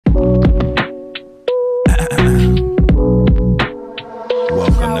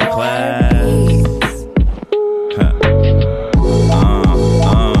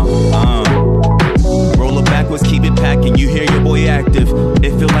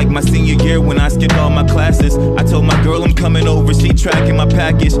like my senior year when I skipped all my classes. I told my girl I'm coming over, she tracking my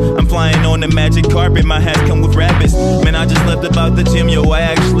package. I'm flying on the magic carpet, my hats come with rabbits. Man, I just left about the gym, yo, I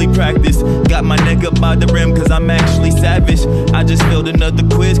actually practice. Got my neck up by the rim, cause I'm actually savage. I just failed another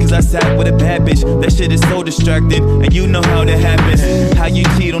quiz, cause I sat with a bad bitch. That shit is so distracting, and you know how that happens. How you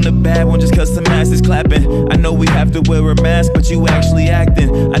cheat on the bad one just cause some ass is clapping. I know we have to wear a mask, but you actually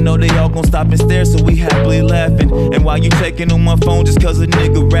acting. I know they all gon' stop and stare, so we happily laughing. And while you checking on my phone just cause a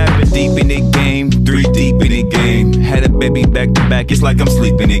nigga rapping. Deep in the game, 3 deep in the game. Had a baby back to back, it's like I'm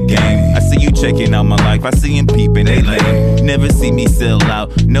sleeping the game. I see you checking out my life, I see him peeping, they lame. Never see me sell out,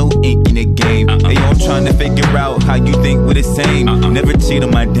 no ink in the game. Hey, yo, I'm trying to figure out how you think we're the same. Never cheat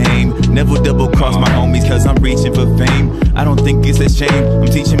on my dame, never double cross my homies cause I'm reaching for fame. I don't think it's a shame, I'm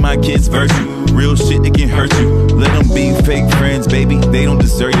teaching my kids virtue. Real shit that can hurt you, let them be fake friends, baby, they don't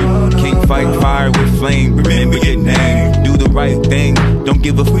deserve you. Can't fight fire with flame, remember your name. Do the right thing, don't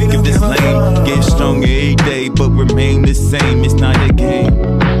give a fuck if this lame. Get stronger every day, but remain the same, it's not a game.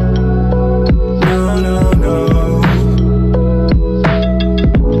 No, no, no.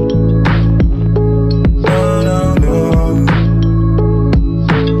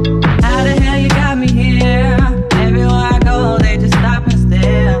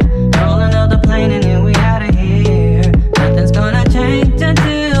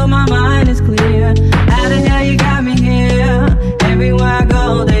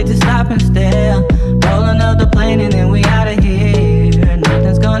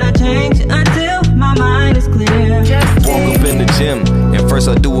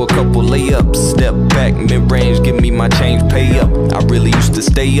 I do a couple layups, step back, mid-range, give me my change, pay up. I really used to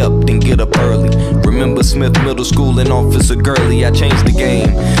stay up, then get up early. Remember Smith Middle School and Officer Gurley, I changed the game.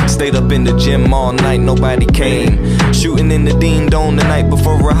 Stayed up in the gym all night, nobody came. Shooting in the Dean Dome the night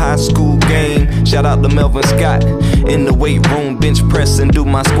before a high school game. Shout out to Melvin Scott, in the weight room, bench press and do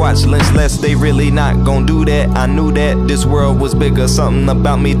my squats. Lynch less, they really not gon' do that. I knew that this world was bigger, something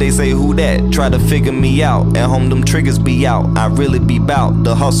about me, they say who that? Try to figure me out, at home them triggers be out. I really be bout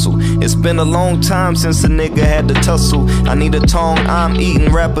the hustle. It's been a long time since a nigga had to tussle. I need a tongue, I'm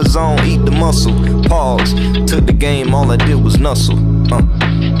eating rappers on, eat the muscle. Pause, to the game all I did was nussle.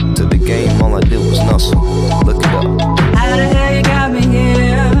 To the game all I did was nussle. Look it up. How the hell you got me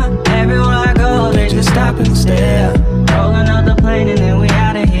here? Everywhere I go they just stop and stare. Roll another plane and then we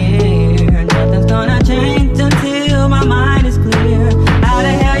out of here. Nothing's gonna change until my mind is clear. How the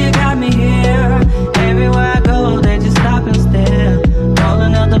hell you got me here? Everywhere I go they just stop and stare. Roll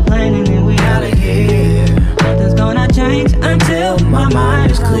another plane and then we out of here. Nothing's gonna change until my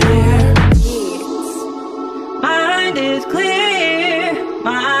mind is clear. Mind is clear.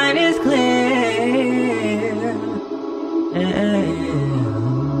 Mind is clear. Yeah.